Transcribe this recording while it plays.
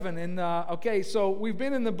Okay, so we've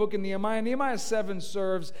been in the book of Nehemiah. Nehemiah 7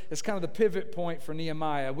 serves as kind of the pivot point for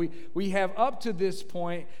Nehemiah. We have up to this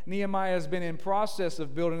point, Nehemiah has been in process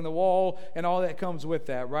of building the wall and all that comes with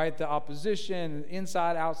that, right? The opposition,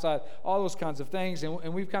 inside, outside, all those kinds of things.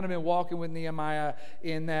 And we've kind of been walking with Nehemiah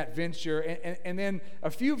in that venture. And then a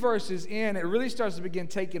few verses in, it really starts to begin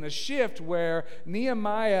taking a shift where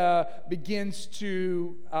Nehemiah begins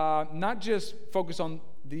to not just focus on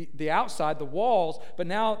the outside, the walls, but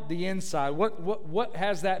now the inside. What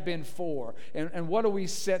has that been for? And what are we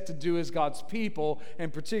set to do as God's people,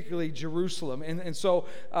 and particularly Jerusalem? And so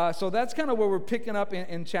that's kind of where we're picking up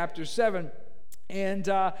in chapter 7. And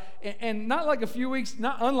not unlike a few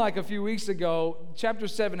weeks ago, chapter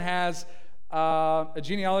 7 has a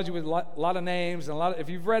genealogy with a lot of names and if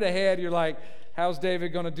you've read ahead, you're like, how's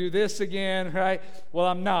David going to do this again, right? Well,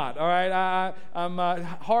 I'm not, all right? I'm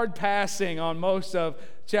hard passing on most of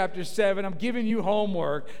chapter 7. I'm giving you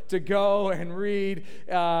homework to go and read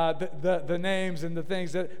the names and the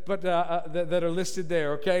things that are listed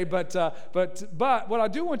there, okay? But what I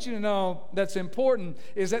do want you to know that's important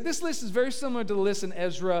is that this list is very similar to the list in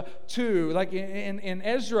Ezra 2. Like in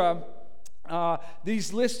Ezra,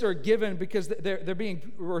 these lists are given because they're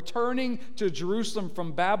being returning to Jerusalem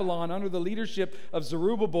from Babylon under the leadership of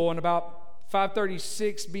Zerubbabel in about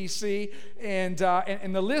 536 BC, and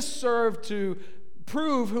the list served to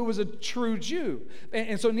prove who was a true Jew.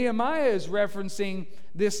 And so Nehemiah is referencing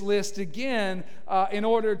this list again in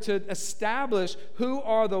order to establish who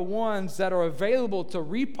are the ones that are available to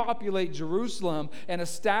repopulate Jerusalem and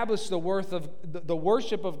establish the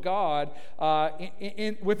worship of God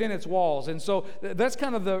within its walls. And so that's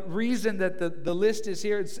kind of the reason that the list is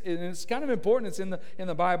here. It's kind of important. It's in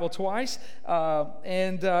the Bible twice,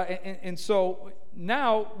 and so.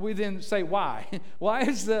 Now we then say why? Why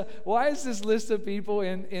is this list of people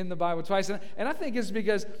in the Bible twice? And I think it's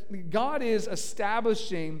because God is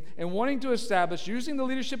establishing and wanting to establish, using the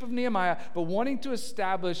leadership of Nehemiah, but wanting to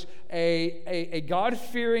establish a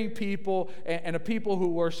God-fearing people and a people who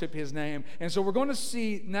worship His name. And so we're going to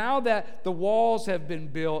see now that the walls have been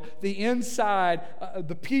built, the inside,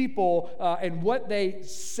 the people, and what they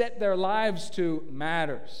set their lives to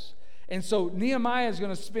matters. And so Nehemiah is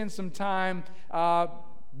going to spend some time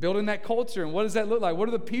building that culture. And what does that look like? What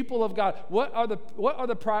are the people of God? What are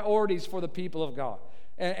the priorities for the people of God?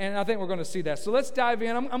 And I think we're going to see that. So let's dive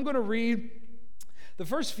in. I'm going to read the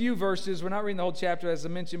first few verses. We're not reading the whole chapter, as I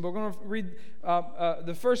mentioned, but we're going to read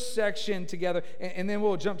the first section together, and then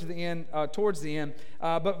we'll jump to the end, towards the end.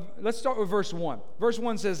 But let's start with verse 1. Verse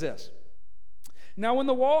 1 says this. Now when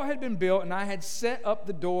the wall had been built, and I had set up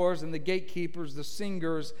the doors, and the gatekeepers, the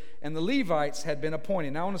singers, and the Levites had been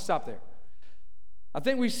appointed. Now I want to stop there. I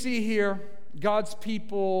think we see here God's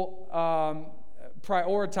people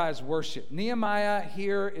prioritize worship. Nehemiah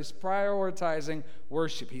here is prioritizing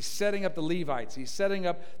worship. He's setting up the Levites. He's setting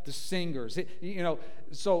up the singers.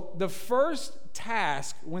 So the first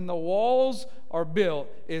task when the walls are built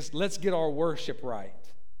is let's get our worship right.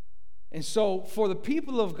 And so for the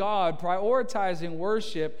people of God, prioritizing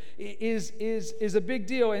worship is a big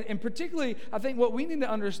deal. And particularly, I think what we need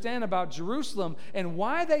to understand about Jerusalem and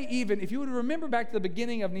why they even, if you would remember back to the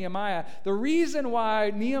beginning of Nehemiah, the reason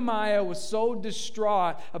why Nehemiah was so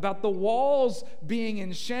distraught about the walls being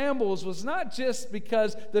in shambles was not just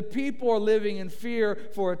because the people are living in fear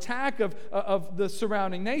for attack of the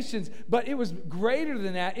surrounding nations, but it was greater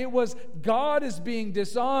than that. It was God is being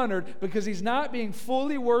dishonored because He's not being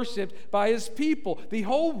fully worshiped by His people. The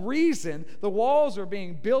whole reason the walls are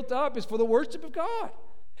being built up is for the worship of God.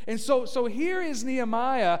 And so here is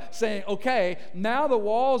Nehemiah saying, okay, now the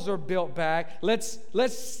walls are built back. Let's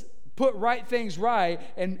put things right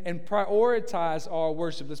and prioritize our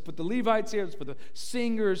worship. Let's put the Levites here. Let's put the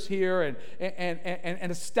singers here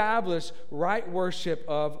and establish right worship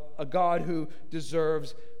of a God who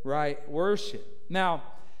deserves right worship. Now,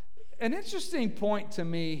 an interesting point to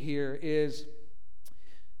me here is,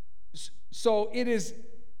 so it is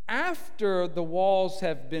after the walls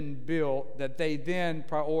have been built that they then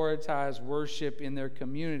prioritize worship in their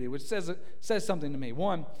community, which says something to me.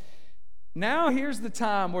 One, now here's the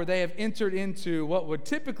time where they have entered into what would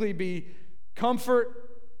typically be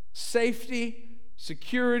comfort, safety,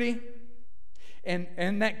 security.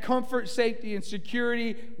 And that comfort, safety, and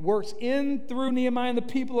security works in through Nehemiah and the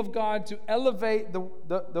people of God to elevate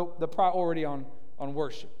the priority on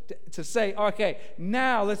worship. To say, okay,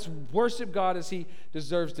 now let's worship God as He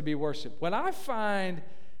deserves to be worshiped. What I find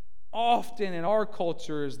often in our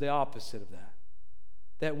culture is the opposite of that.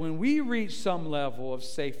 That when we reach some level of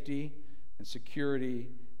safety and security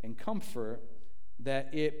and comfort,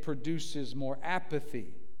 that it produces more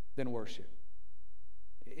apathy than worship.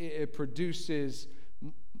 it produces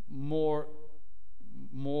more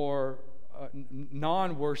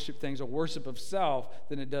non-worship things or worship of self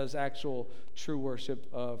than it does actual true worship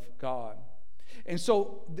of God. And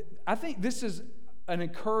so I think this is an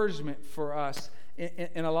encouragement for us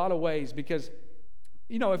in a lot of ways, because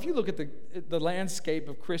if you look at the landscape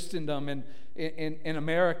of Christendom in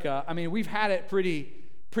America, I mean, we've had it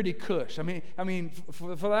pretty cush. I mean,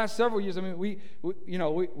 for the last several years, I mean,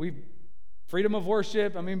 we've freedom of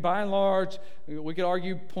worship. I mean, by and large, we could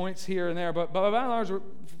argue points here and there, but by and large, we're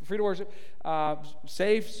free to worship,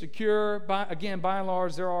 safe, secure. By and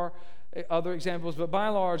large, there are other examples, but by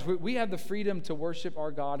and large, we have the freedom to worship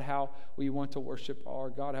our God how we want to worship our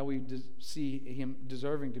God, how we see Him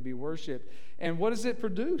deserving to be worshiped. And what has it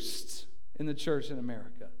produced in the church in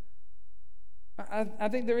America? I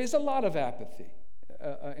think there is a lot of apathy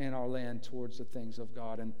in our land towards the things of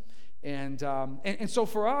God, and so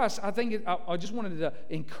for us, I think I just wanted to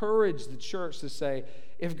encourage the church to say,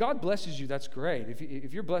 if God blesses you, that's great.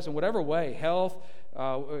 If you're blessed in whatever way, health,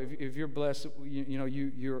 if you're blessed,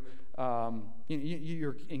 you're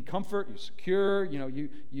in comfort, you're secure,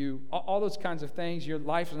 you all those kinds of things. Your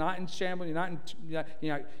life is not in shambles.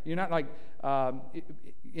 You're not like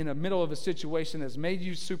in the middle of a situation that's made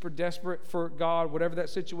you super desperate for God, whatever that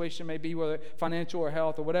situation may be, whether financial or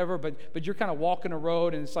health or whatever, but you're kind of walking a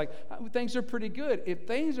road and it's like, things are pretty good. If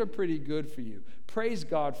things are pretty good for you, praise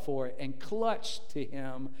God for it and clutch to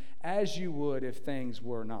Him as you would if things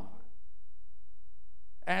were not.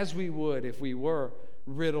 As we would if we were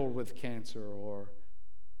riddled with cancer, or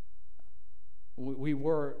we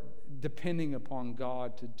were depending upon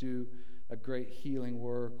God to do a great healing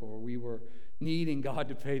work, or we were needing God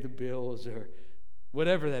to pay the bills, or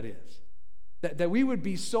whatever that is. That we would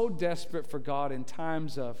be so desperate for God in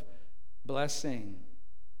times of blessing,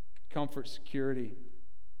 comfort, security,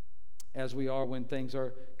 as we are when things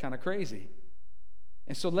are kind of crazy.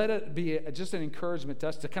 And so let it be just an encouragement to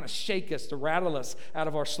us, to kind of shake us, to rattle us out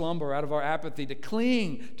of our slumber, out of our apathy, to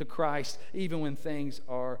cling to Christ even when things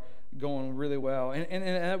are going really well.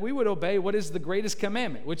 And we would obey what is the greatest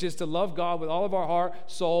commandment, which is to love God with all of our heart,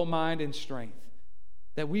 soul, mind, and strength.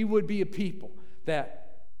 That we would be a people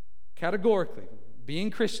that categorically, being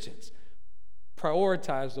Christians,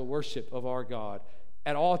 prioritize the worship of our God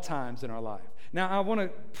at all times in our life. Now, I want to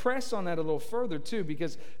press on that a little further, too,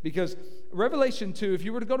 because Revelation 2, if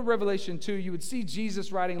you were to go to Revelation 2, you would see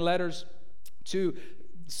Jesus writing letters to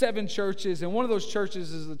 7 churches, and one of those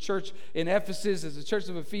churches is the church in Ephesus, is the church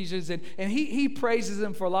of Ephesians, and he praises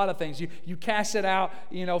them for a lot of things. You casted out,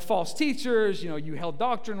 false teachers, you held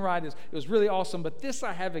doctrine right. It was really awesome, but this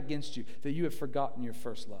I have against you, that you have forgotten your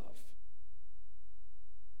first love.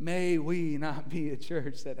 May we not be a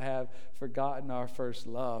church that have forgotten our first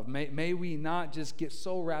love. May we not just get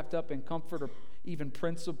so wrapped up in comfort or even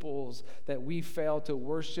principles that we fail to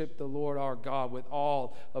worship the Lord our God with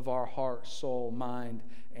all of our heart, soul, mind,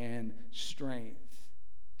 and strength.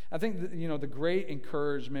 I think that, the great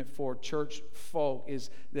encouragement for church folk is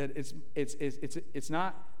that it's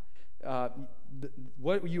not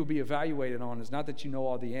what you will be evaluated on is not that you know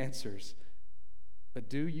all the answers, but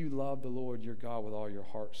do you love the Lord your God with all your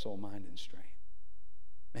heart, soul, mind, and strength?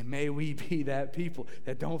 And may we be that people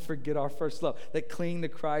that don't forget our first love, that cling to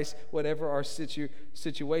Christ, whatever our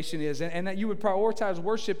situation is, and that you would prioritize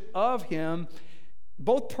worship of Him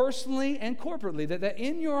both personally and corporately, that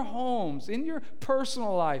in your homes, in your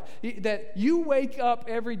personal life, that you wake up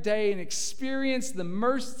every day and experience the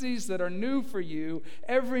mercies that are new for you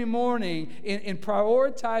every morning in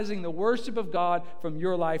prioritizing the worship of God from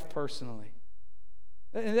your life personally.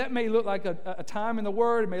 And that may look like a time in the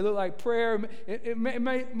Word. It may look like prayer. It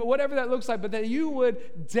may whatever that looks like, but that you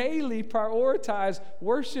would daily prioritize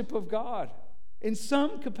worship of God in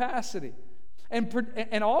some capacity.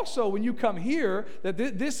 And also, when you come here, that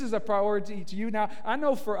this is a priority to you. Now, I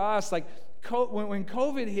know for us, like when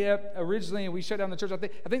COVID hit originally and we shut down the church, I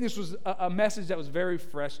think this was a message that was very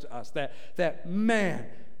fresh to us. That man,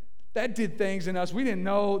 that did things in us we didn't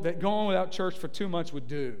know that going without church for 2 months would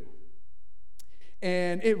do.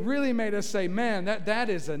 And it really made us say, man, that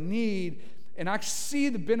is a need. And I see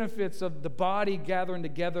the benefits of the body gathering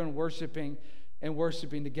together and worshiping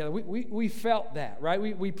together. We felt that, right?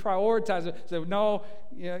 We prioritized it. So no,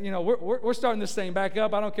 we're starting this thing back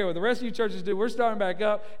up. I don't care what the rest of you churches do. We're starting back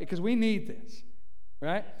up because we need this,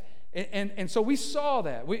 right? And so we saw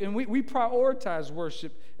that. We prioritized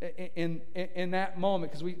worship in that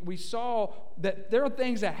moment because we saw that there are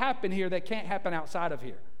things that happen here that can't happen outside of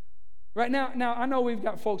here. Right now, I know we've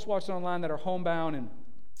got folks watching online that are homebound and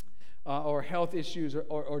or health issues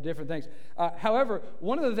or different things. However,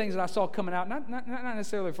 one of the things that I saw coming out, not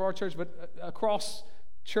necessarily for our church, but across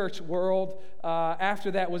church world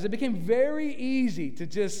after that was it became very easy to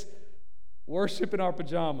just worship in our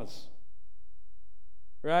pajamas.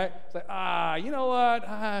 Right? It's like, you know what?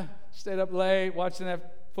 I stayed up late watching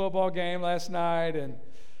that football game last night, and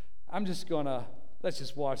I'm just let's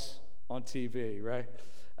just watch on TV, right?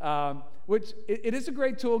 Which it is a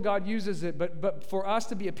great tool. God uses it, but for us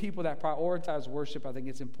to be a people that prioritize worship, I think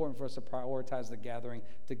it's important for us to prioritize the gathering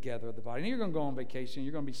together of the body. And you're going to go on vacation,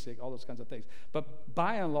 you're going to be sick, all those kinds of things. But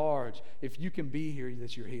by and large, if you can be here,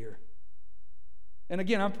 that you're here. And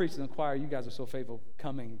again, I'm preaching to the choir. You guys are so faithful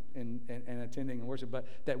coming and attending and worship, but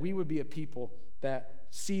that we would be a people that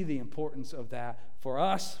see the importance of that for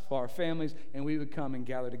us, for our families, and we would come and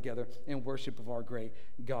gather together in worship of our great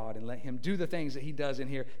God and let him do the things that he does in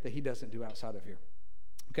here that he doesn't do outside of here.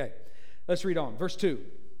 Okay, let's read on. Verse 2.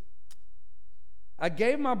 I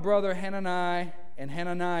gave my brother Hanani and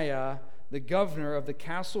Hananiah, the governor of the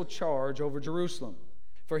castle, charge over Jerusalem,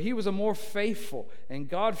 for he was a more faithful and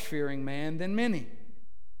God-fearing man than many.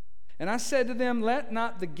 And I said to them, let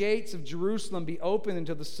not the gates of Jerusalem be opened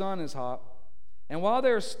until the sun is hot. And while they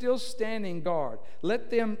are still standing guard, let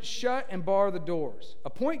them shut and bar the doors.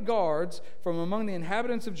 Appoint guards from among the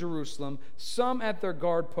inhabitants of Jerusalem, some at their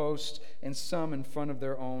guard posts and some in front of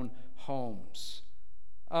their own homes.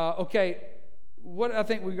 What I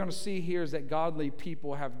think we're going to see here is that godly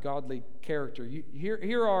people have godly character.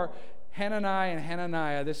 Here are Hanani and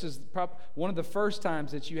Hananiah. This is one of the first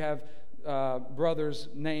times that you have brothers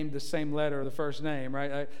named the same letter of the first name,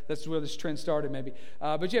 right? That's where this trend started, maybe.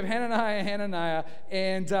 But you have Hananiah and Hananiah,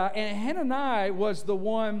 and Hananiah was the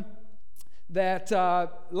one that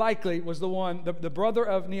likely was the one, the brother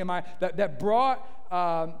of Nehemiah, that brought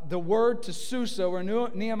the word to Susa, where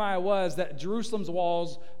Nehemiah was, that Jerusalem's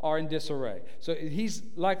walls are in disarray. So he's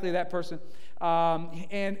likely that person.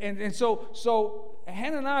 So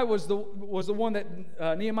Hananiah was the one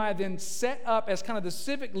that Nehemiah then set up as kind of the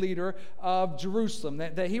civic leader of Jerusalem,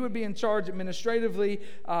 that he would be in charge administratively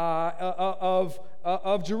of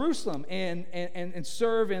Jerusalem and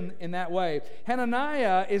serve in that way.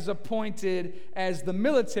 Hananiah is appointed as the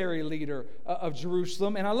military leader of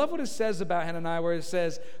Jerusalem, and I love what it says about Hananiah, where it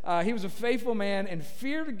says he was a faithful man and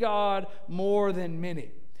feared God more than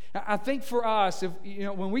many. I think for us,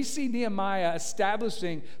 when we see Nehemiah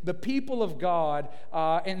establishing the people of God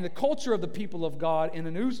and the culture of the people of God in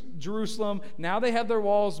the New Jerusalem, now they have their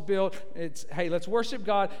walls built. It's, hey, let's worship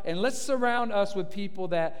God and let's surround us with people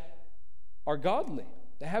that are godly,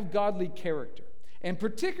 that have godly character. And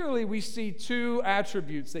particularly, we see two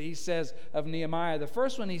attributes that he says of Nehemiah. The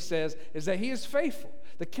first one he says is that he is faithful.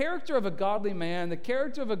 The character of a godly man, the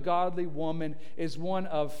character of a godly woman is one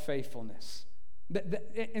of faithfulness.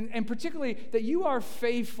 And particularly that you are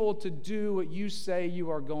faithful to do what you say you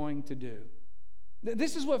are going to do.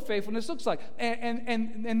 This is what faithfulness looks like.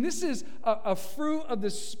 And this is a fruit of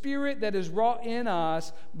the Spirit that is wrought in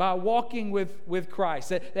us by walking with Christ.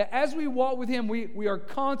 That as we walk with Him, we are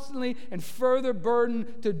constantly and further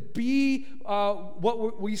burdened to be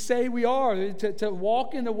what we say we are, to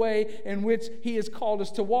walk in the way in which He has called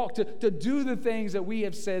us to walk, to do the things that we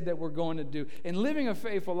have said that we're going to do. And living a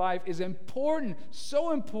faithful life is important,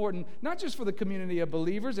 so important, not just for the community of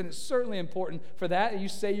believers, and it's certainly important for that. You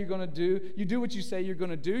say you're going to do, you do what you say you're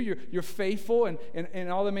going to do. You're faithful in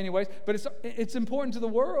all the many ways, but it's important to the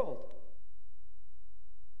world.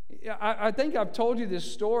 I think I've told you this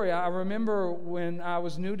story. I remember when I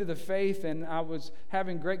was new to the faith and I was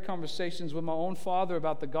having great conversations with my own father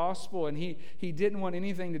about the gospel, and he didn't want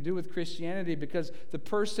anything to do with Christianity because the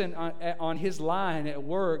person on his line at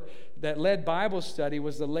work that led Bible study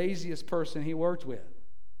was the laziest person he worked with.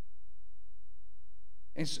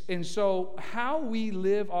 And so how we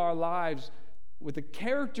live our lives with the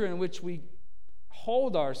character in which we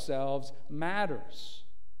hold ourselves matters.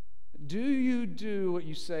 Do you do what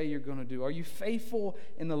you say you're going to do? Are you faithful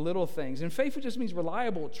in the little things? And faithful just means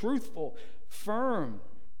reliable, truthful, firm.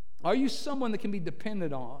 Are you someone that can be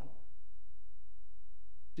depended on?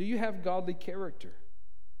 Do you have godly character?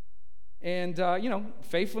 And,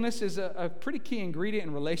 faithfulness is a pretty key ingredient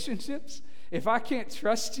in relationships. If I can't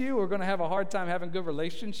trust you, we're going to have a hard time having a good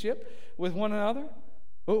relationship with one another.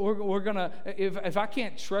 We're gonna, if I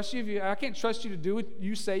can't trust you, I can't trust you to do what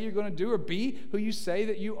you say you're going to do or be who you say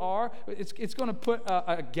that you are, it's going to put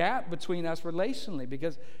a gap between us relationally,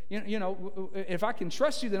 because if I can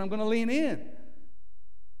trust you, then I'm going to lean in.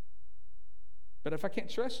 But if I can't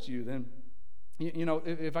trust you, then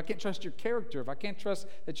if I can't trust your character, if I can't trust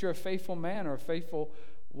that you're a faithful man or a faithful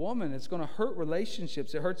woman, it's going to hurt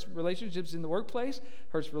relationships. It hurts relationships in the workplace,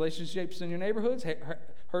 hurts relationships in your neighborhoods,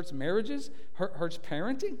 hurts marriages, hurts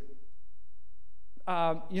parenting.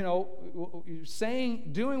 Doing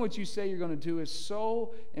what you say you're going to do is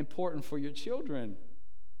so important for your children.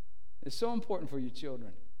 It's so important for your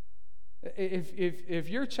children. If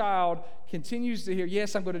your child continues to hear,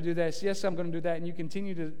 yes, I'm going to do this, yes, I'm going to do that, and you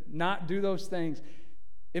continue to not do those things,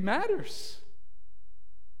 it matters.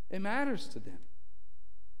 It matters to them.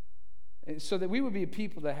 And so that we would be a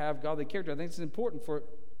people that have godly character. I think it's important for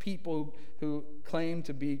people who claim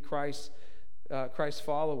to be Christ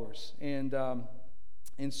followers. And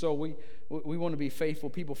so we want to be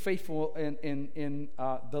faithful people, faithful in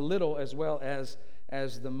the little as well as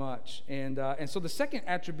the much. And so the second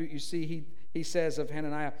attribute you see he says of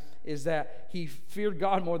Hananiah is that he feared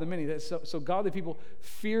God more than many. So godly people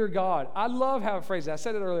fear God. I love how it phrased it. I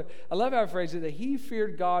said it earlier. I love how it phrased it, that he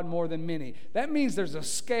feared God more than many. That means there's a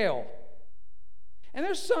scale. And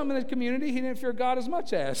there's some in the community he didn't fear God as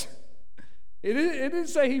much as. It didn't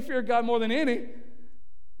say he feared God more than any.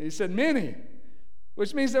 He said many,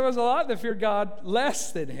 which means there was a lot that feared God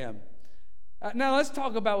less than him. Now let's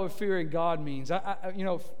talk about what fearing God means.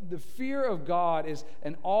 The fear of God is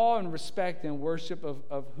an awe and respect and worship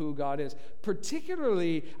of who God is.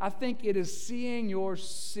 Particularly, I think it is seeing your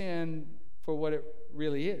sin for what it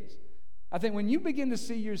really is. I think when you begin to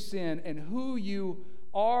see your sin and who you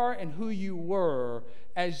are and who you were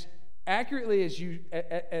as accurately as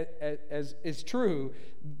is true,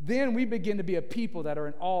 then we begin to be a people that are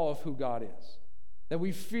in awe of who God is. That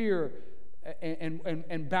we fear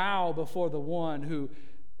and bow before the one who,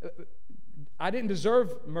 I didn't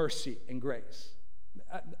deserve mercy and grace.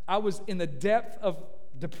 I was in the depth of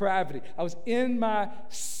depravity. I was in my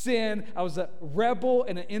sin. I was a rebel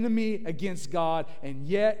and an enemy against God, and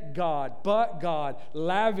yet God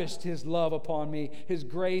lavished his love upon me, his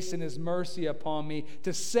grace and his mercy upon me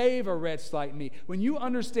to save a wretch like me. When you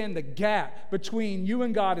understand the gap between you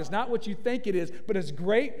and God is not what you think it is, but it's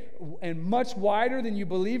great and much wider than you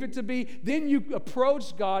believe it to be, then you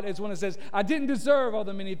approach God as one that says, I didn't deserve all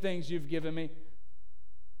the many things you've given me.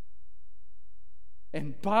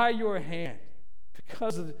 And by your hand,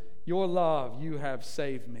 because of your love, you have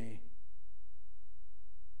saved me.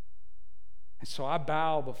 And so I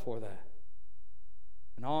bow before that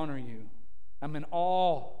and honor you. I'm in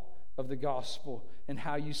awe of the gospel and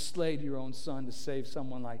how you slayed your own son to save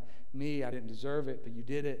someone like me. I didn't deserve it, but you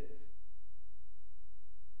did it.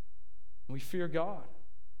 We fear God,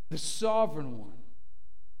 the sovereign one,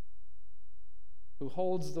 who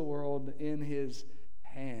holds the world in his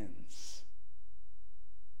hands.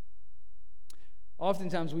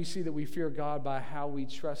 Oftentimes we see that we fear God by how we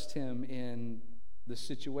trust him in the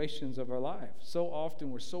situations of our life. So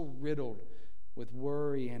often we're so riddled with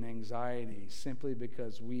worry and anxiety simply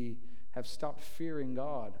because we have stopped fearing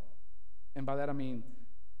God. And by that I mean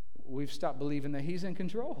we've stopped believing that he's in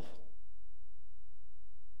control.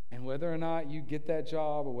 And whether or not you get that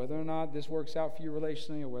job, or whether or not this works out for you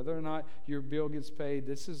relationally, or whether or not your bill gets paid,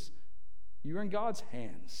 you're in God's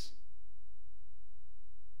hands.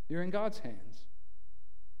 You're in God's hands.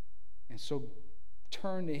 And so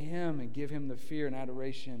turn to him and give him the fear and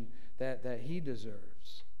adoration that he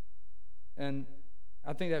deserves. And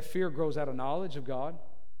I think that fear grows out of knowledge of God.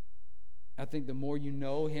 I think the more you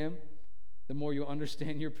know him, the more you'll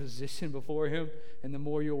understand your position before him, and the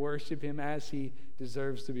more you'll worship him as he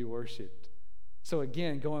deserves to be worshiped. So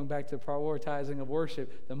again, going back to prioritizing of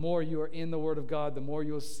worship, the more you are in the Word of God, the more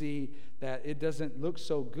you'll see that it doesn't look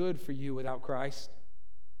so good for you without Christ.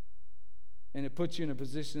 And it puts you in a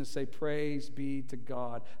position to say, praise be to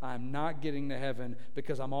God. I'm not getting to heaven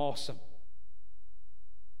because I'm awesome.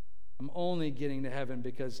 I'm only getting to heaven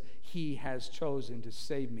because he has chosen to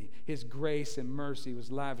save me. His grace and mercy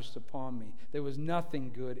was lavished upon me. There was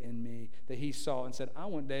nothing good in me that he saw and said, I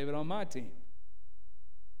want David on my team.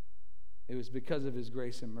 It was because of his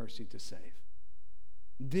grace and mercy to save.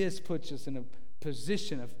 This puts us in a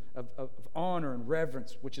position of honor and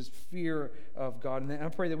reverence, which is fear of God. And I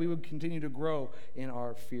pray that we would continue to grow in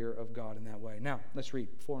our fear of God in that way. Now, let's read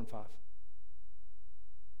 4 and 5.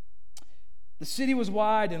 The city was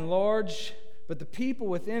wide and large, but the people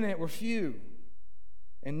within it were few,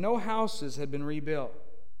 and no houses had been rebuilt.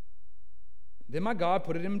 Then my God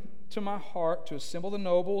put it into my heart to assemble the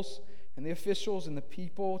nobles and the officials and the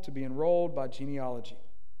people to be enrolled by genealogy.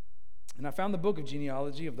 And I found the book of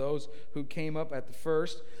genealogy of those who came up at the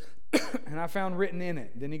first, and I found written in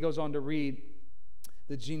it. Then he goes on to read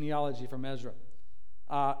the genealogy from Ezra.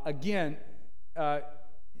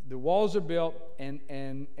 The walls are built,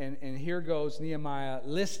 and here goes Nehemiah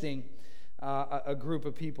listing a group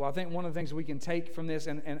of people. I think one of the things we can take from this,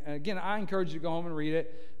 and again, I encourage you to go home and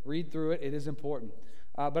read through it. It is important.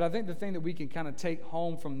 But I think the thing that we can kind of take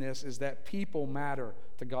home from this is that people matter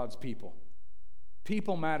to God's people.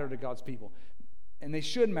 People matter to God's people. And they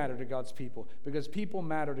should matter to God's people because people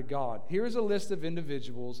matter to God. Here's a list of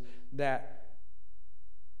individuals that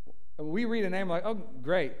we read a name like, oh,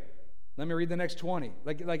 great. Let me read the next 20.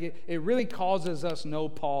 It really causes us no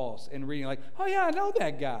pause in reading, like, oh, yeah, I know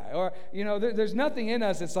that guy. Or, there's nothing in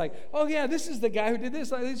us that's like, oh, yeah, this is the guy who did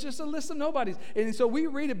this. Like, it's just a list of nobodies. And so we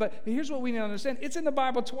read it, but here's what we need to understand. It's in the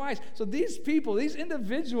Bible twice. So these people, these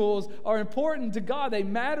individuals are important to God. They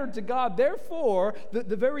matter to God. Therefore,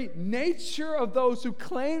 the very nature of those who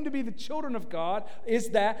claim to be the children of God is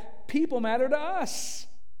that people matter to us.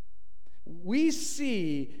 We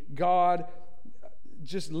see God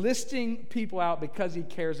just listing people out because he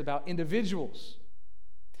cares about individuals.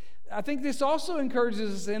 I think this also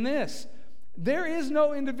encourages us in this. There is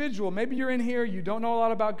no individual. Maybe you're in here, you don't know a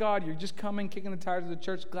lot about God, you're just coming, kicking the tires of the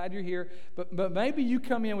church, glad you're here, but maybe you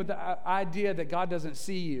come in with the idea that God doesn't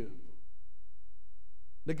see you,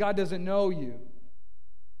 that God doesn't know you.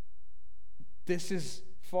 This is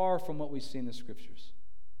far from what we see in the Scriptures.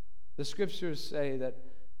 The Scriptures say that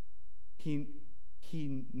He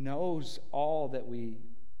knows all that we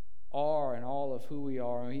are and all of who we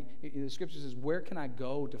are. The Scripture says, where can I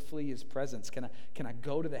go to flee his presence? Can I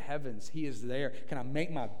go to the heavens? He is there. Can I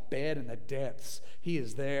make my bed in the depths? He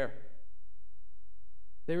is there.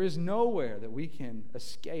 There is nowhere that we can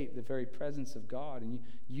escape the very presence of God. And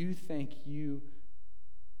you think you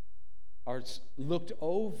are looked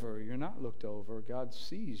over. You're not looked over. God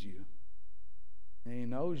sees you. And he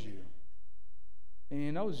knows you. And he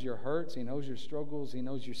knows your hurts. He knows your struggles. He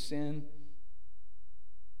knows your sin.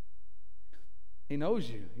 He knows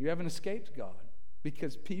you. You haven't escaped God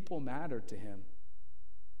because people matter to him.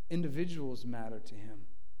 Individuals matter to him.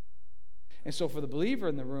 And so for the believer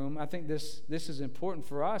in the room, I think this is important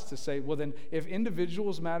for us to say, well, then if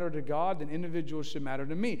individuals matter to God, then individuals should matter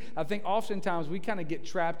to me. I think oftentimes we kind of get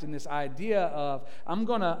trapped in this idea of, I'm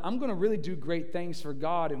gonna really do great things for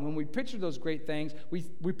God. And when we picture those great things,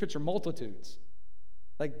 we picture multitudes.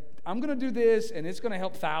 Like, I'm going to do this, and it's going to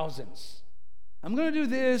help thousands. I'm going to do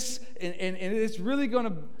this, and it's really going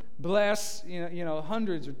to bless,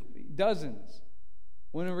 hundreds or dozens.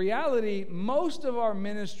 When in reality, most of our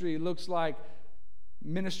ministry looks like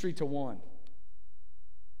ministry to one.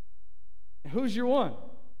 Who's your one?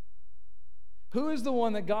 Who is the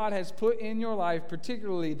one that God has put in your life,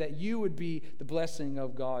 particularly that you would be the blessing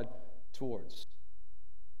of God towards?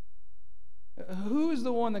 Who is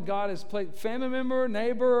the one that God has placed? Family member,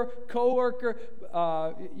 neighbor, coworker?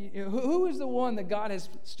 Who is the one that God has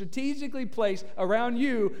strategically placed around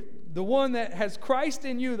you? The one that has Christ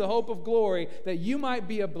in you, the hope of glory, that you might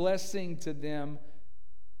be a blessing to them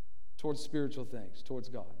towards spiritual things, towards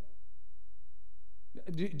God.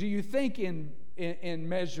 Do you think in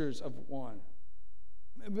measures of one?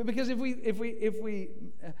 Because if we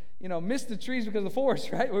miss the trees because of the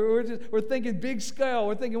forest, right? We're thinking big scale.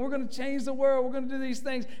 We're thinking we're going to change the world. We're going to do these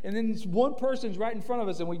things, and then one person's right in front of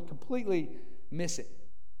us, and we completely miss it.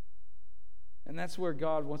 And that's where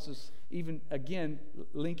God wants us, even again,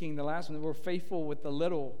 linking the last one, that we're faithful with the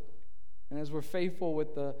little, and as we're faithful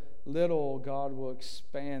with the little, God will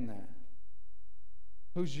expand that.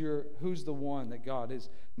 Who's the one that God is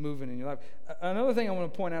moving in your life? Another thing I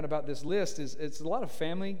want to point out about this list is it's a lot of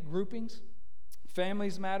family groupings.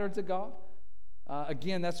 Families matter to God.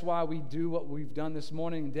 Again, that's why we do what we've done this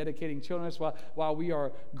morning in dedicating children. That's why we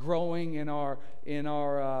are growing in our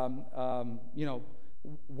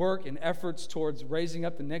work and efforts towards raising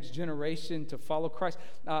up the next generation to follow Christ.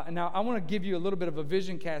 Now, I want to give you a little bit of a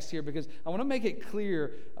vision cast here because I want to make it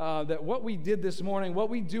clear that what we did this morning, what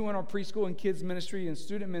we do in our preschool and kids ministry and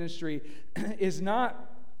student ministry is not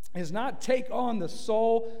take on the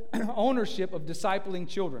sole ownership of discipling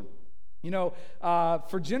children.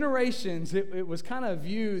 For generations, it was kind of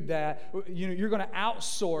viewed that you're going to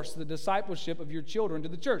outsource the discipleship of your children to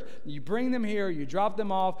the church. You bring them here, you drop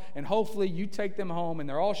them off, and hopefully you take them home, and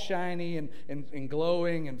they're all shiny and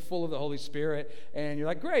glowing and full of the Holy Spirit. And you're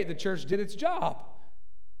like, great, the church did its job.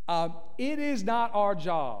 It is not our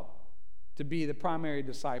job to be the primary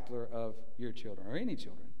discipler of your children or any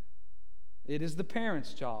children. It is the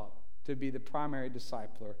parents' job to be the primary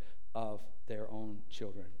discipler of their own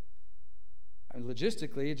children.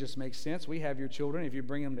 Logistically, it just makes sense. We have your children. If you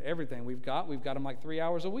bring them to everything we've got them like 3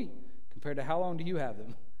 hours a week compared to how long do you have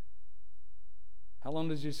them? How long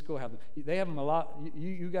does your school have them? They have them a lot.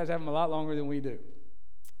 You guys have them a lot longer than we do.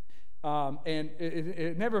 And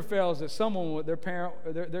it never fails that someone with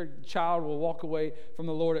their child will walk away from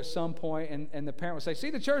the Lord at some point, and the parent will say, see,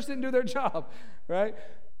 the church didn't do their job, right?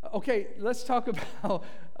 Okay, let's talk about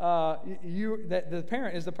that the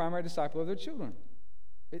parent is the primary disciple of their children.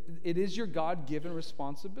 It is your God-given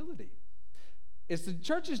responsibility. It's the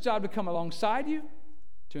church's job to come alongside you,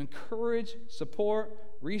 to encourage, support,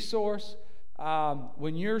 resource.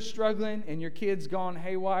 When you're struggling and your kid's gone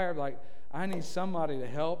haywire, like, I need somebody to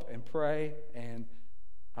help and pray and,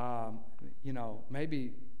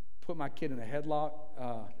 maybe put my kid in a headlock.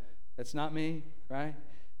 That's not me, right?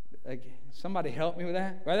 Like, somebody help me with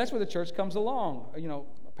that, right? That's where the church comes along.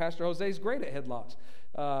 Pastor Jose's great at headlocks,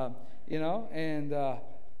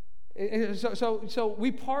 So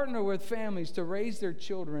we partner with families to raise their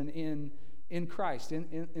children in Christ,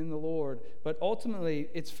 in the Lord. But ultimately,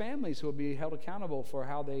 it's families who will be held accountable for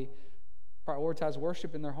how they prioritize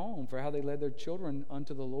worship in their home, for how they led their children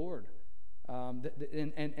unto the Lord.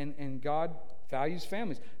 And God values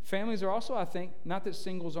families. Families are also, I think, not that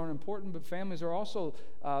singles aren't important, but families are also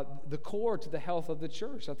the core to the health of the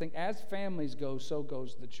church. I think as families go, so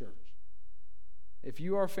goes the church. If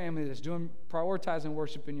you are a family that's prioritizing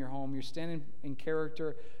worship in your home, you're standing in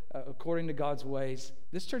character according to God's ways,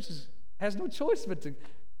 this church has no choice but to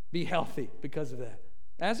be healthy because of that.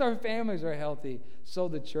 As our families are healthy, so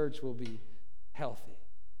the church will be healthy.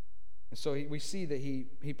 And so we see that he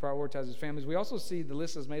prioritizes families. We also see the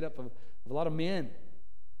list is made up of a lot of men.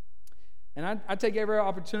 And I take every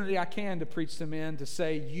opportunity I can to preach to men, to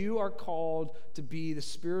say, you are called to be the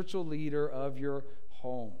spiritual leader of your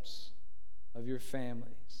homes, of your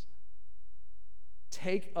families.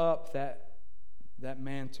 Take up that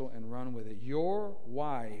mantle and run with it. Your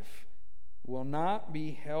wife will not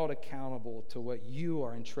be held accountable to what you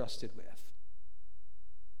are entrusted with.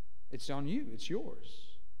 It's on you. It's yours.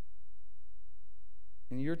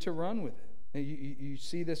 And you're to run with it. And you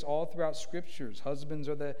see this all throughout Scriptures. Husbands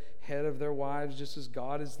are the head of their wives, just as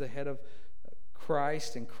God is the head of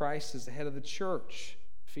Christ, and Christ is the head of the church.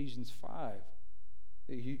 Ephesians 5.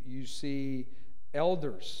 You see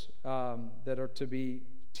elders that are to be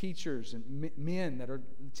teachers, and men that are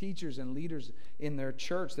teachers and leaders in their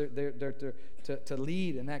church. They're to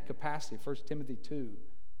lead in that capacity. 1 Timothy 2.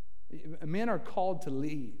 Men are called to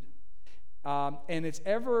lead. And it's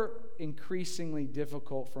ever increasingly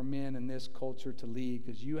difficult for men in this culture to lead,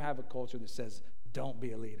 because you have a culture that says, don't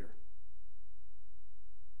be a leader.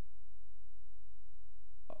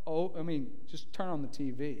 Just turn on the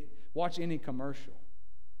TV. Watch any commercial.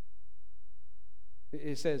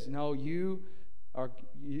 It says, no, you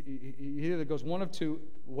either goes one of two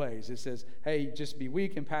ways. It says, hey, just be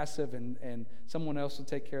weak and passive and someone else will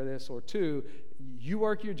take care of this. Or two, you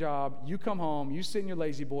work your job, you come home, you sit in your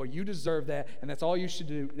lazy boy, you deserve that, and that's all you should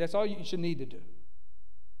do. That's all you should need to do.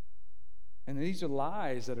 And these are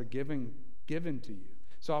lies that are given to you.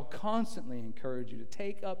 So I'll constantly encourage you to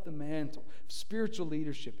take up the mantle of spiritual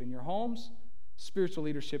leadership in your homes, spiritual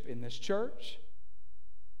leadership in this church.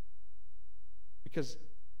 Because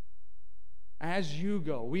as you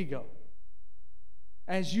go, we go.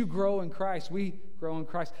 As you grow in Christ, we grow in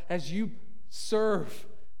Christ. As you serve,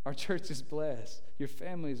 our church is blessed. Your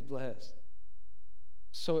family is blessed.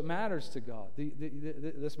 So it matters to God.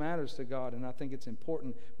 This matters to God, and I think it's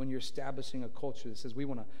important when you're establishing a culture that says we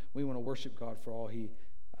want to worship God for all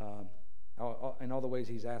in all the ways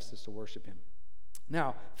He's asked us to worship Him.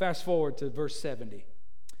 Now, fast forward to verse 70.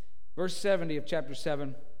 Verse 70 of chapter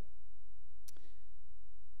 7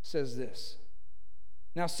 says this.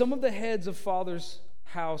 Now, some of the heads of fathers'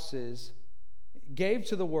 houses gave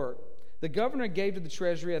to the work. The governor gave to the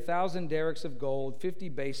treasury 1,000 derricks of gold, 50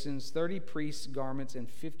 basins, 30 priests' garments, and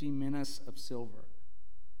 50 minas of silver.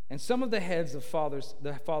 And some of the heads of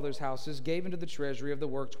the fathers' houses gave into the treasury of the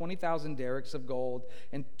work 20,000 derricks of gold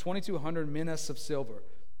and 2,200 minas of silver.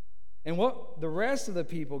 And what the rest of the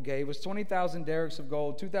people gave was 20,000 derricks of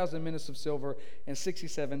gold, 2,000 minas of silver, and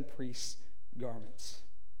 67 priests' garments.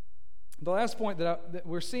 The last point that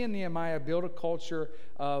we're seeing Nehemiah build a culture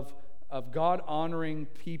of God-honoring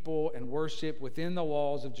people and worship within the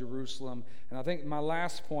walls of Jerusalem. And I think my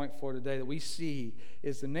last point for today that we see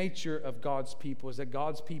is the nature of God's people, is that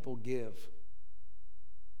God's people give.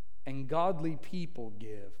 And godly people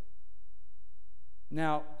give.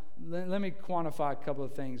 Now, let me quantify a couple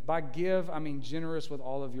of things. By give, I mean generous with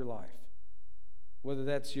all of your life. Whether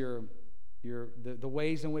that's the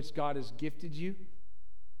ways in which God has gifted you,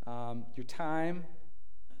 your time,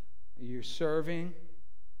 your serving,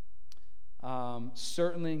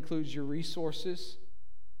 certainly includes your resources.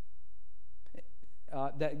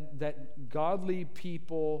 That godly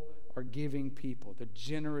people are giving people. They're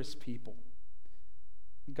generous people.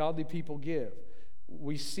 Godly people give.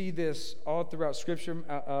 We see this all throughout Scripture.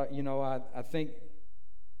 I think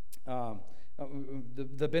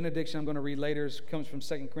the benediction I'm going to read later comes from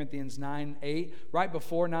 2 Corinthians 9:8. Right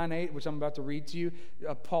before 9:8, which I'm about to read to you,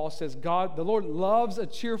 Paul says, the Lord loves a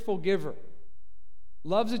cheerful giver.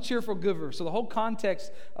 Love's a cheerful giver. So the whole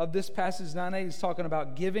context of this passage 9:8 is talking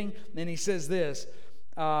about giving. And he says this.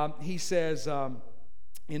 He says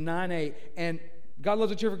in 9:8, and God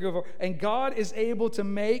loves a cheerful giver, and God is able to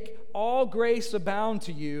make all grace abound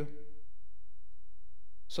to you,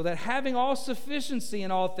 so that having all sufficiency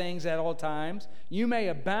in all things at all times, you may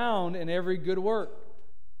abound in every good work.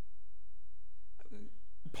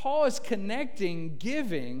 Paul is connecting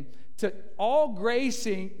giving to all grace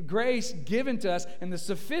given to us and the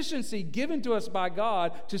sufficiency given to us by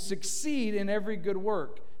God to succeed in every good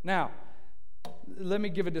work. Now, let me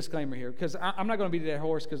give a disclaimer here, because I'm not going to beat that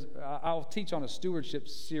horse, because I'll teach on a stewardship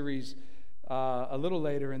series a little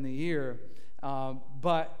later in the year.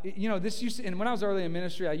 But, this used to, and when I was early in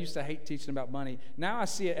ministry, I used to hate teaching about money. Now I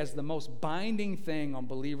see it as the most binding thing on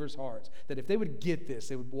believers' hearts, that if they would get this,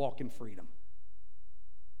 they would walk in freedom.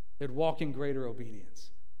 They'd walk in greater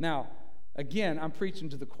obedience. Now, again, I'm preaching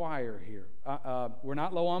to the choir here. We're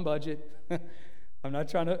not low on budget. I'm not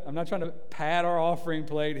trying to pad our offering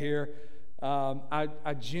plate here.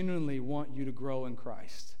 I genuinely want you to grow in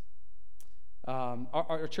Christ.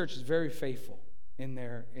 Our church is very faithful in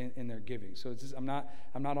their giving. So it's just, I'm not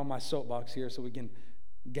on my soapbox here so we can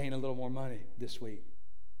gain a little more money this week.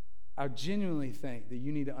 I genuinely think that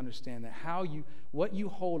you need to understand that what you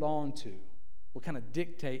hold on to will kind of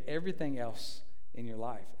dictate everything else in your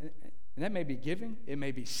life. And that may be giving. It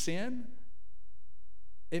may be sin.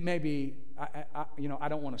 It may be, I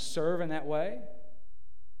don't want to serve in that way.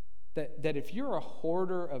 That if you're a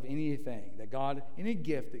hoarder of anything, any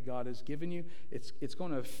gift that God has given you, it's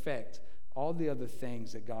going to affect all the other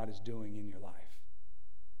things that God is doing in your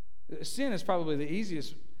life. Sin is probably the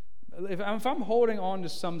easiest. If I'm holding on to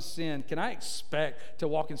some sin, can I expect to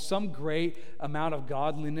walk in some great amount of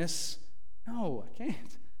godliness? No, I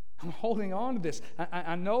can't. I'm holding on to this.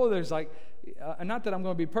 I know there's not that I'm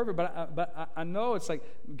going to be perfect, but I know it's like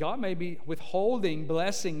God may be withholding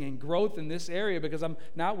blessing and growth in this area because I'm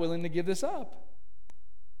not willing to give this up.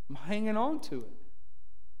 I'm hanging on to it.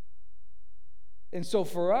 And so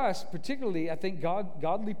for us, particularly, I think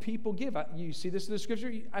godly people give. You see this in the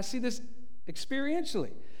scripture. I see this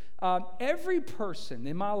experientially. Every person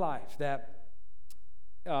in my life that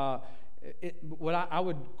what I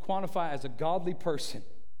would quantify as a godly person,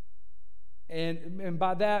 and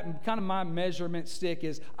by that, kind of my measurement stick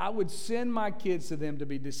is I would send my kids to them to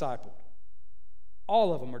be discipled.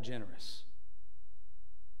 All of them are generous.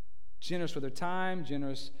 Generous with their time,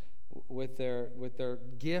 generous with their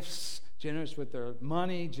gifts, generous with their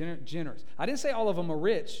money, generous. I didn't say all of them are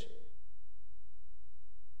rich.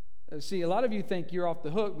 See, a lot of you think you're off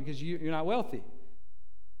the hook because you're not wealthy.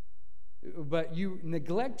 But you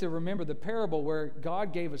neglect to remember the parable where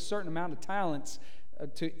God gave a certain amount of talents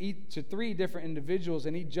to three different individuals,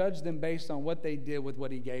 and he judged them based on what they did with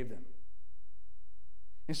what he gave them.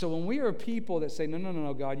 And so when we are people that say,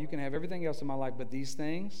 no, God, you can have everything else in my life, but these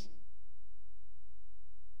things,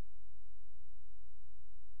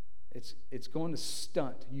 it's going to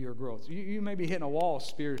stunt your growth. You may be hitting a wall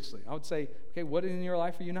spiritually. I would say, okay, what in your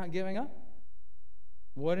life are you not giving up?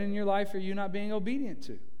 What in your life are you not being obedient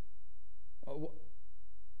to?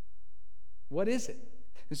 What is it?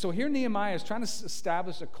 And so here Nehemiah is trying to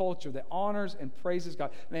establish a culture that honors and praises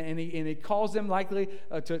God. And he calls them likely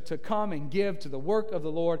to come and give to the work of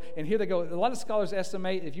the Lord. And here they go. A lot of scholars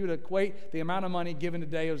estimate if you would equate the amount of money given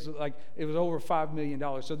today, it was over $5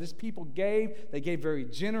 million. So this people gave. They gave very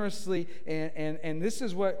generously. And this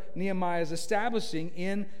is what Nehemiah is establishing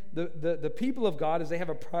in the people of God, is they have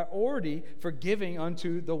a priority for giving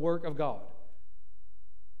unto the work of God.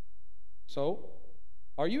 So,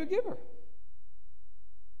 are you a giver?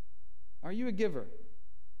 Are you a giver?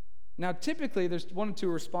 Now, typically, there's one or two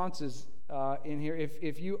responses in here.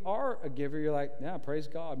 If you are a giver, you're like, yeah, praise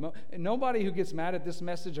God. Nobody who gets mad at this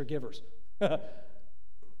message are givers.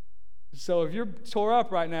 So if you're tore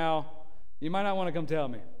up right now, you might not want to come tell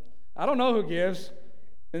me. I don't know who gives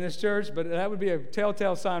in this church, but that would be a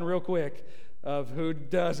telltale sign real quick of who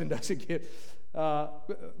does and doesn't give.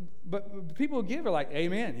 But people who give are like,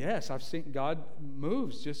 amen, yes, I've seen God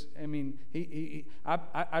moves. I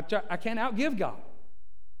can't outgive God.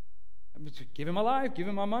 Give him my life, give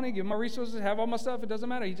him my money, give him my resources, have all my stuff. It doesn't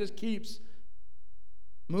matter. He just keeps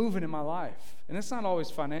moving in my life. And it's not always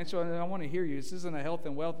financial. And I want to hear you. This isn't a health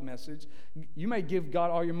and wealth message. You may give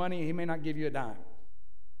God all your money, and he may not give you a dime.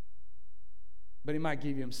 But he might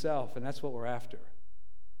give you himself, and that's what we're after.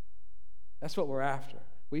 That's what we're after.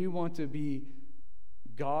 We want to be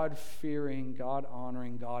God-fearing,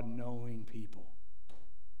 God-honoring, God-knowing people.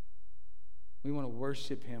 We want to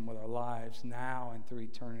worship him with our lives now and through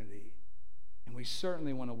eternity. And we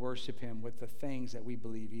certainly want to worship him with the things that we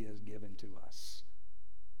believe he has given to us.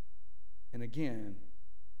 And again,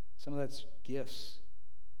 some of that's gifts.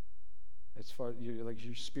 As far as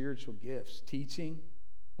your spiritual gifts. Teaching.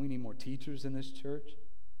 We need more teachers in this church.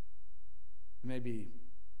 Maybe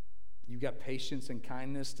you've got patience and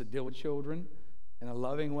kindness to deal with children in a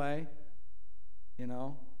loving way. You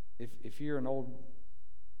know, if you're an old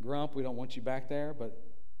grump, we don't want you back there, but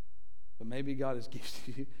maybe God has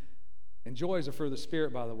gifted you. And joy is a fruit of the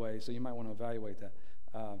Spirit, by the way, so you might want to evaluate that.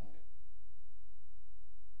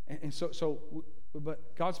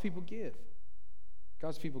 But God's people give.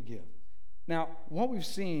 God's people give. Now, what we've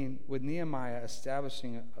seen with Nehemiah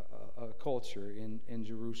establishing a culture in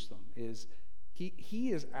Jerusalem is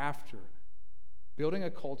he is after building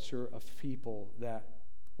a culture of people that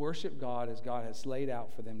worship God as God has laid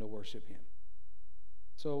out for them to worship Him.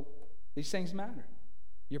 So these things matter.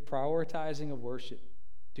 Your prioritizing of worship.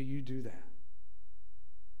 Do you do that?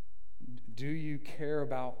 Do you care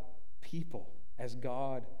about people as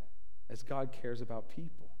God cares about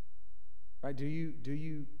people? Right? Do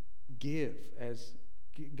you give as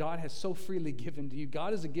God has so freely given to you?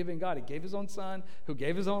 God is a giving God. He gave His own Son, who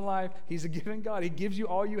gave His own life. He's a giving God. He gives you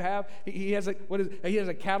all you have. He has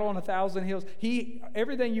a cattle on 1,000 hills.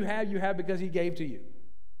 Everything you have because He gave to you.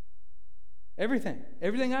 Everything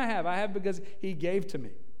I have because He gave to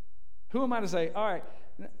me. Who am I to say, all right,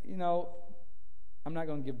 I'm not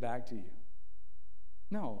going to give back to you?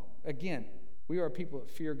 No. Again, we are people that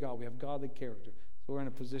fear God. We have godly character. So we're in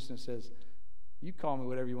a position that says, you call me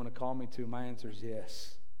whatever you want to call me to. My answer is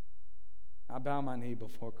yes. I bow my knee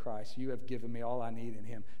before Christ. You have given me all I need in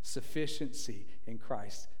Him. Sufficiency in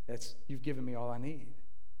Christ. You've given me all I need.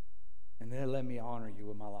 And then let me honor you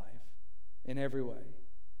with my life in every way.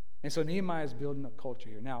 And so Nehemiah is building a culture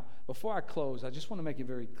here. Now, before I close, I just want to make it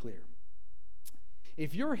very clear.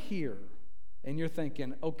 If you're here and you're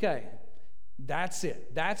thinking, okay, that's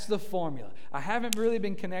it. That's the formula. I haven't really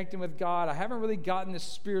been connecting with God. I haven't really gotten this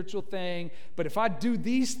spiritual thing. But if I do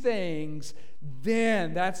these things,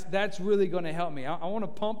 then that's really going to help me. I want to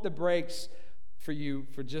pump the brakes for you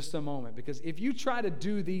for just a moment. Because if you try to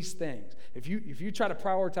do these things, if you try to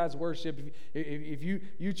prioritize worship, if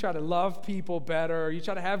you try to love people better, you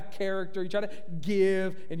try to have character, you try to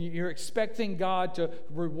give, and you're expecting God to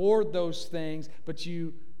reward those things, but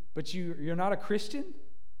you're not a Christian,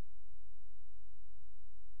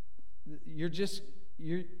 you're just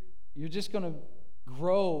going to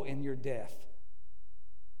grow in your death.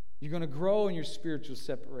 You're going to grow in your spiritual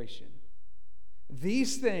separation.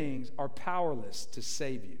 These things are powerless to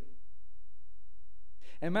save you.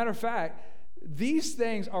 And matter of fact, these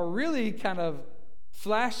things are really kind of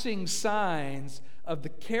flashing signs of the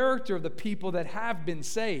character of the people that have been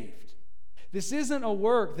saved. This isn't a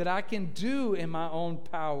work that I can do in my own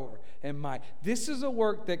power and might. This is a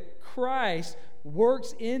work that Christ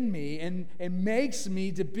works in me and makes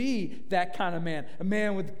me to be that kind of man. A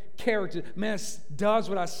man with character. A man does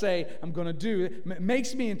what I say I'm going to do. It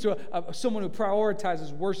makes me into someone who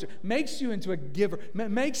prioritizes worship. Makes you into a giver.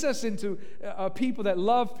 Makes us into people that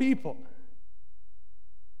love people.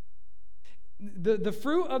 The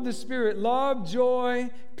fruit of the Spirit: love, joy,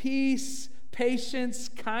 peace, patience,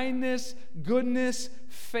 kindness, goodness,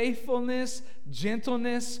 faithfulness,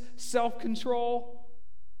 gentleness, self-control.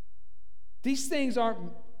 These things aren't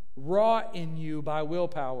wrought in you by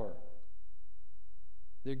willpower.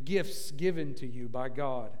 They're gifts given to you by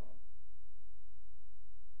God.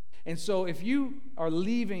 And so if you are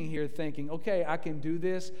leaving here thinking, okay, I can do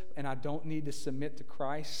this and I don't need to submit to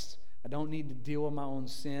Christ, I don't need to deal with my own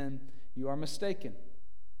sin, you are mistaken.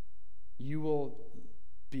 You will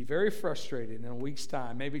be very frustrated in a week's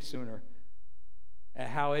time, maybe sooner, at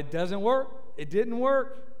how it doesn't work. It didn't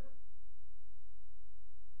work.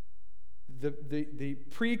 The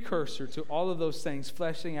precursor to all of those things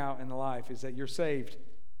fleshing out in life is that you're saved.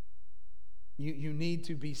 You need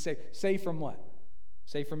to be saved. Saved from what?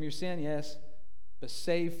 Saved from your sin, yes, but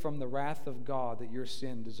saved from the wrath of God that your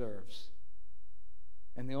sin deserves.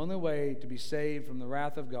 And the only way to be saved from the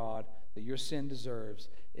wrath of God that your sin deserves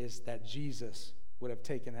is that Jesus would have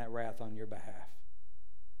taken that wrath on your behalf.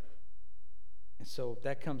 And so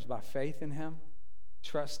that comes by faith in Him,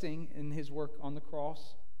 trusting in His work on the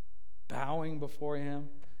cross, bowing before Him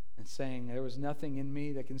and saying, there was nothing in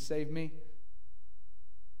me that can save me,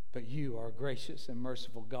 but you are a gracious and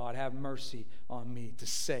merciful God. Have mercy on me to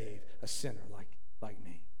save a sinner like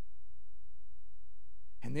me.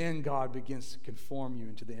 And then God begins to conform you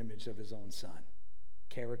into the image of His own Son.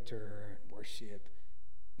 Character and worship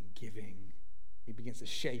and giving. He begins to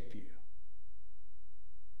shape you.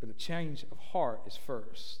 But the change of heart is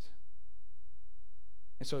first.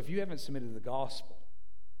 And so if you haven't submitted to the gospel,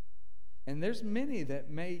 And there's many that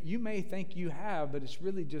you may think you have, but it's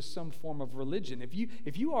really just some form of religion.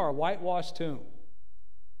 If you are a whitewashed tomb,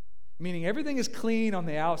 meaning everything is clean on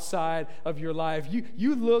the outside of your life,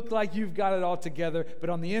 you look like you've got it all together, but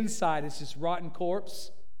on the inside it's just rotten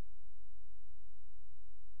corpse.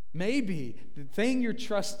 Maybe the thing you're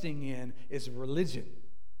trusting in is religion,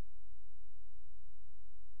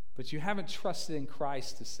 but you haven't trusted in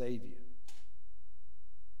Christ to save you.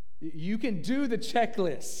 You can do the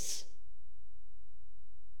checklists,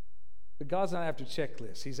 but God's not after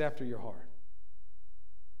checklists. He's after your heart.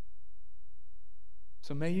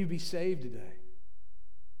 So may you be saved today.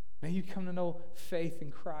 May you come to know faith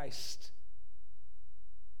in Christ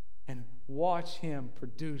and watch Him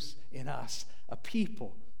produce in us a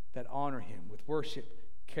people that honor Him with worship,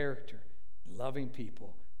 character, and loving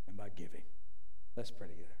people, and by giving. Let's pray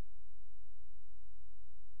together.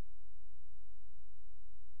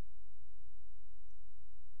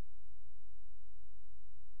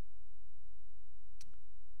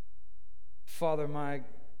 Father, my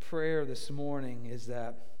prayer this morning is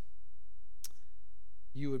that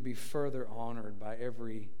you would be further honored by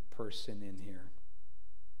every person in here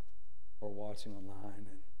or watching online,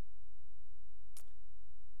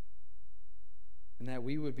 and that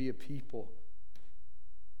we would be a people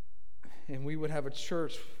and we would have a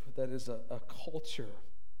church that is a culture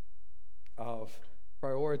of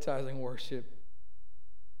prioritizing worship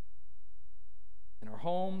in our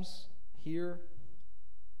homes, here.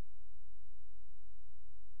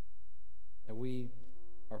 That we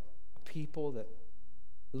are a people that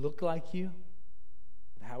look like you,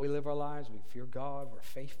 and how we live our lives. We fear God, we're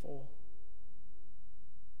faithful.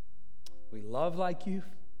 We love like you.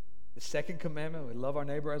 The second commandment, we love our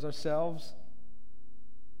neighbor as ourselves.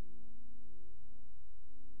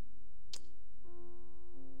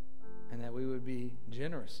 And that we would be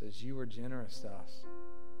generous as you were generous to us.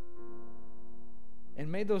 And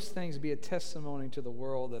may those things be a testimony to the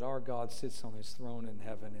world that our God sits on His throne in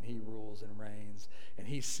heaven and He rules and reigns. And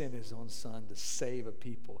He sent His own Son to save a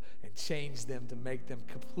people and change them to make them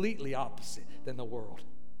completely opposite than the world.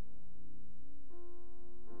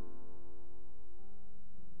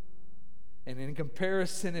 And in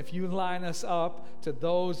comparison, if you line us up to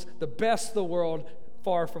those, the best the world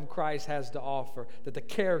far from Christ has to offer, that the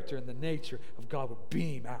character and the nature of God would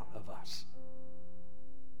beam out of us.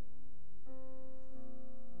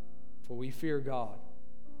 For we fear God.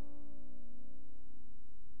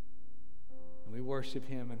 And we worship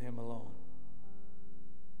Him and Him alone.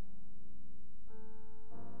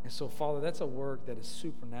 And so, Father, that's a work that is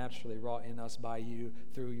supernaturally wrought in us by you,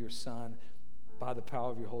 through your Son, by the power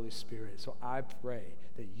of your Holy Spirit. So I pray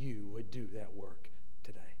that you would do that work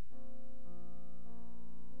today.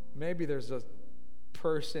 Maybe there's a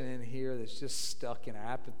person in here that's just stuck in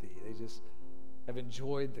apathy. They just have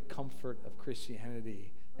enjoyed the comfort of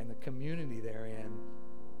Christianity and the community therein,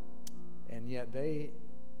 and yet they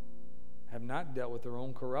have not dealt with their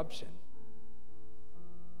own corruption.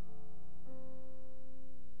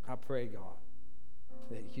 I pray, God,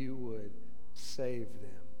 that you would save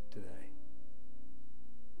them today.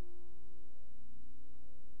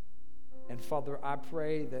 And Father, I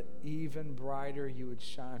pray that even brighter you would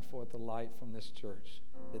shine forth the light from this church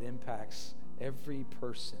that impacts every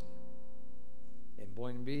person in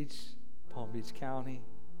Boynton Beach, Palm Beach County,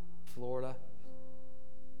 Florida,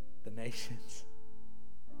 the nations.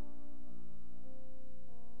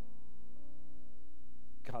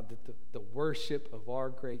 God, that the worship of our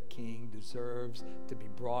great King deserves to be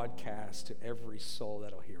broadcast to every soul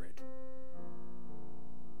that'll hear it.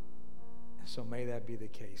 And so may that be the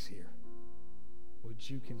case here. Would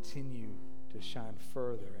you continue to shine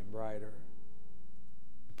further and brighter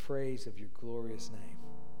in praise of your glorious name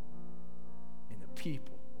in the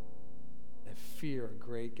people that fear a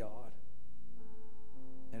great God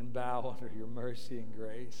and bow under your mercy and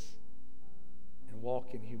grace and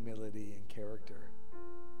walk in humility and character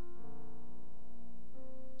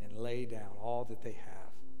and lay down all that they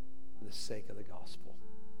have for the sake of the gospel.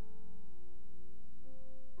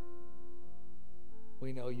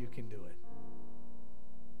 We know you can do it.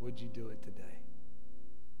 Would you do it today?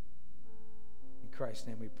 In Christ's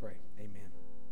name we pray. Amen.